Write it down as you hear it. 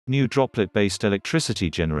New droplet-based electricity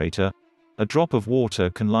generator. A drop of water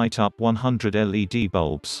can light up 100 LED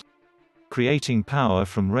bulbs. Creating power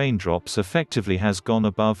from raindrops effectively has gone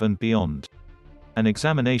above and beyond. An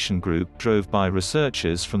examination group drove by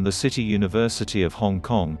researchers from the City University of Hong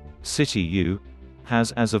Kong, City U,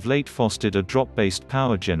 has as of late fostered a drop-based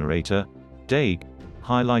power generator, DAG,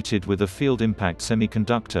 highlighted with a field impact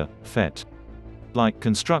semiconductor, FET. Like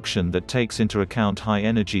construction that takes into account high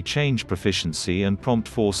energy change proficiency and prompt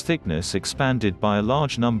force thickness expanded by a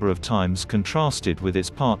large number of times contrasted with its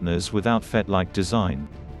partners without FET-like design.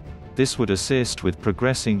 This would assist with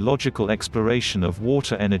progressing logical exploration of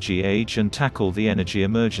water energy age and tackle the energy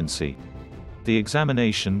emergency. The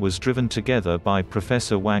examination was driven together by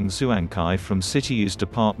Professor Wang Zuankai from CityU's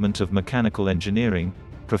Department of Mechanical Engineering,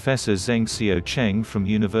 Professor Zhengxiao Cheng from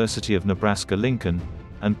University of Nebraska-Lincoln,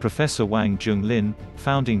 and Professor Wang Junlin,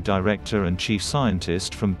 Founding Director and Chief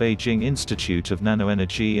Scientist from Beijing Institute of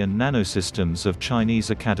Nanoenergy and Nanosystems of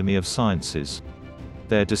Chinese Academy of Sciences.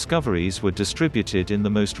 Their discoveries were distributed in the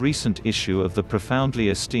most recent issue of the profoundly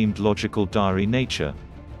esteemed logical diary Nature,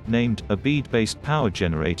 named, a bead-based power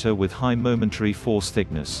generator with high momentary force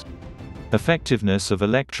thickness. Effectiveness of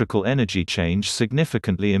electrical energy change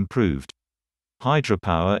significantly improved.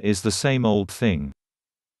 Hydropower is the same old thing.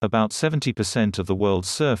 About 70% of the world's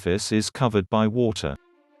surface is covered by water.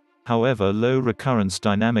 However, low recurrence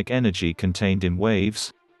dynamic energy contained in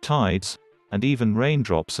waves, tides, and even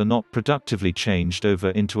raindrops are not productively changed over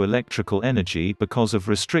into electrical energy because of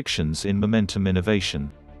restrictions in momentum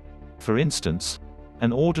innovation. For instance,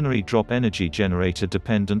 an ordinary drop energy generator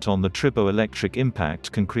dependent on the triboelectric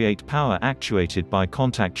impact can create power actuated by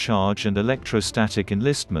contact charge and electrostatic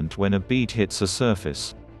enlistment when a bead hits a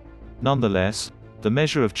surface. Nonetheless, the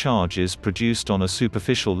measure of charges produced on a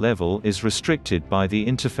superficial level is restricted by the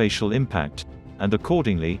interfacial impact, and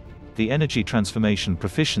accordingly, the energy transformation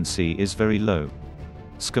proficiency is very low.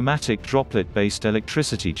 Schematic droplet-based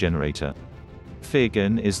electricity generator. Fig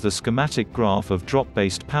N is the schematic graph of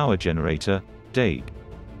drop-based power generator, DAG.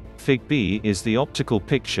 Fig B is the optical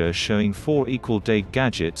picture showing 4 equal DAG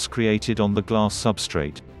gadgets created on the glass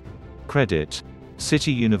substrate. Credit: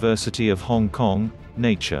 City University of Hong Kong,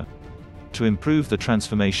 Nature. To improve the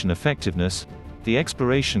transformation effectiveness, the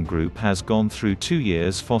exploration group has gone through 2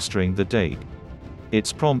 years fostering the DAG.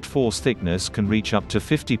 Its prompt force thickness can reach up to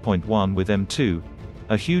 50.1 with M2,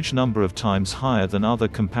 a huge number of times higher than other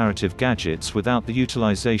comparative gadgets without the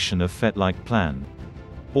utilization of FET-like plan.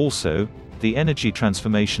 Also, the energy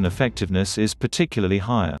transformation effectiveness is particularly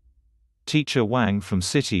higher. Teacher Wang from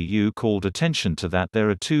City U called attention to that there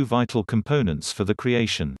are 2 vital components for the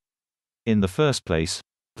creation. In the first place,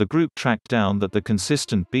 the group tracked down that the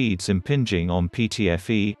consistent beads impinging on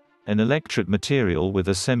PTFE, an electret material with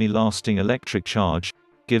a semi-lasting electric charge,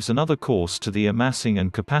 gives another course to the amassing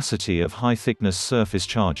and capacity of high-thickness surface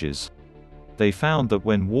charges. They found that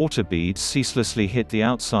when water beads ceaselessly hit the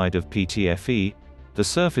outside of PTFE, the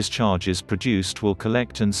surface charges produced will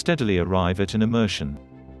collect and steadily arrive at an immersion.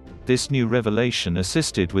 This new revelation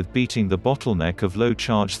assisted with beating the bottleneck of low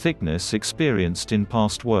charge thickness experienced in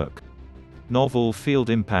past work. Novel field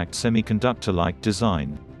impact semiconductor-like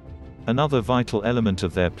design. Another vital element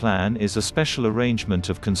of their plan is a special arrangement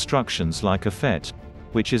of constructions like a FET,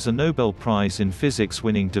 which is a Nobel Prize in Physics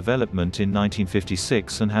winning development in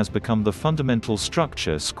 1956 and has become the fundamental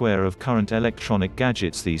structure square of current electronic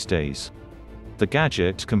gadgets these days. The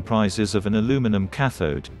gadget comprises of an aluminum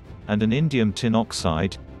cathode, and an indium tin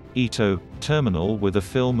oxide, (ITO) terminal with a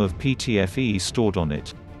film of PTFE stored on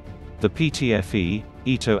it. The PTFE,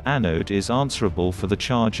 (ITO) anode is answerable for the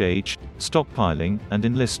charge age, stockpiling, and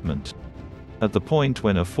enlistment. At the point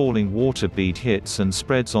when a falling water bead hits and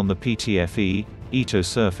spreads on the PTFE, (ITO)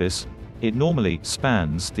 surface, it normally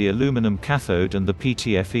spans the aluminum cathode and the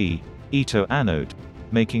PTFE, (ITO) anode,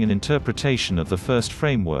 making an interpretation of the first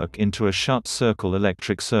framework into a shut circle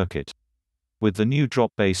electric circuit. With the new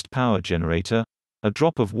drop-based power generator, a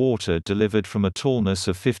drop of water delivered from a tallness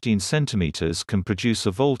of 15 centimeters can produce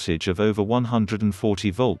a voltage of over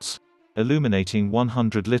 140 volts, illuminating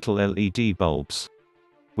 100 little LED bulbs.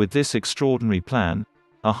 With this extraordinary plan,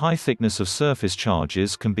 a high thickness of surface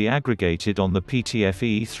charges can be aggregated on the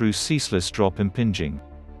PTFE through ceaseless drop impinging.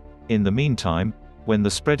 In the meantime, when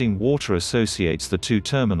the spreading water associates the 2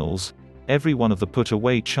 terminals, every one of the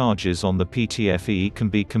put-away charges on the PTFE can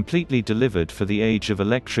be completely delivered for the age of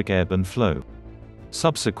electric ebb and flow.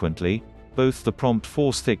 Subsequently, both the prompt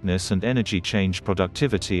force thickness and energy change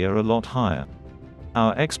productivity are a lot higher.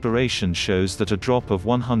 Our exploration shows that a drop of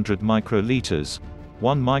 100 microliters,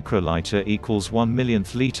 1 microliter equals 1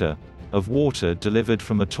 millionth liter, of water delivered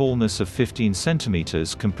from a tallness of 15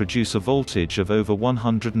 centimeters can produce a voltage of over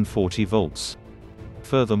 140 volts.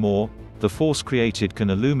 Furthermore, the force created can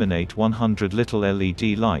illuminate 100 little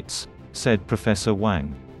LED lights, said Professor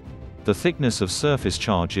Wang. The thickness of surface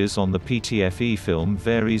charges on the PTFE film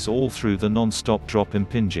varies all through the non-stop drop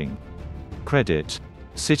impinging. Credit: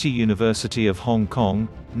 City University of Hong Kong,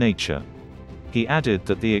 Nature. He added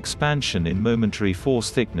that the expansion in momentary force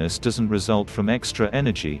thickness doesn't result from extra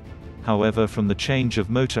energy, however from the change of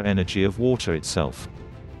motor energy of water itself.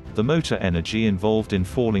 The motor energy involved in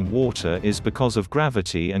falling water is because of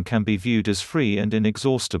gravity and can be viewed as free and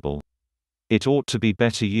inexhaustible. It ought to be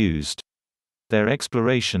better used. Their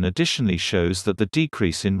exploration additionally shows that the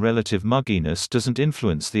decrease in relative mugginess doesn't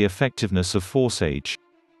influence the effectiveness of force age.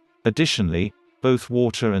 Additionally, both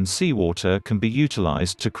water and seawater can be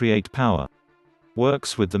utilized to create power.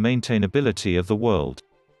 Works with the maintainability of the world.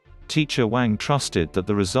 Teacher Wang trusted that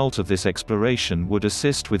the result of this exploration would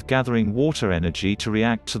assist with gathering water energy to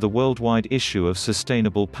react to the worldwide issue of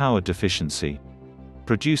sustainable power deficiency.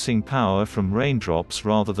 Producing power from raindrops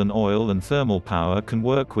rather than oil and thermal power can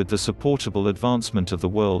work with the supportable advancement of the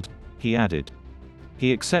world, he added.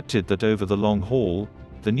 He accepted that over the long haul,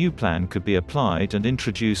 the new plan could be applied and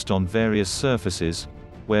introduced on various surfaces,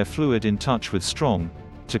 where fluid in touch with strong,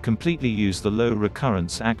 to completely use the low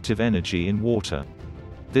recurrence active energy in water.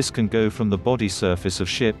 This can go from the body surface of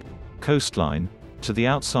ship, coastline, to the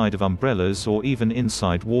outside of umbrellas or even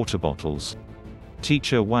inside water bottles.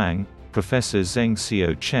 Teacher Wang, Professor Zheng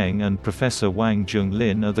Xiao Cheng and Professor Wang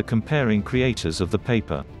Junlin are the comparing creators of the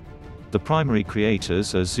paper. The primary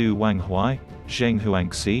creators are Zhu Wanghui, Zheng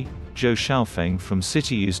Huangxi, Zhou Xiaofeng from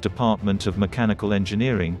CityU's Department of Mechanical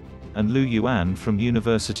Engineering, and Lu Yuan from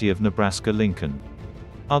University of Nebraska-Lincoln.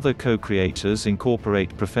 Other co-creators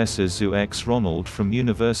incorporate Professor Zhu X. Ronald from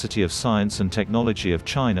University of Science and Technology of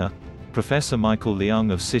China, Professor Michael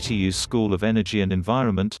Liang of CityU's School of Energy and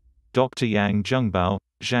Environment, Dr. Yang Zhengbao,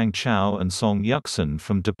 Zhang Chao and Song Yuxin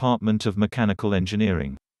from Department of Mechanical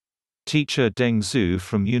Engineering. Teacher Deng Zhu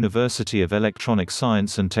from University of Electronic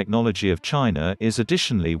Science and Technology of China is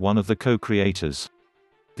additionally one of the co-creators.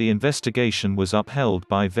 The investigation was upheld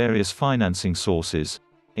by various financing sources,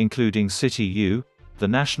 including CityU, the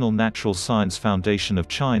National Natural Science Foundation of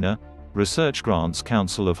China, Research Grants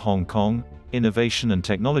Council of Hong Kong, Innovation and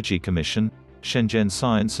Technology Commission, Shenzhen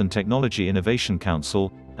Science and Technology Innovation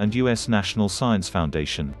Council, and U.S. National Science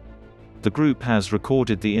Foundation. The group has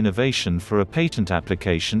recorded the innovation for a patent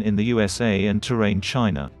application in the USA and Tehran,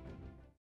 China.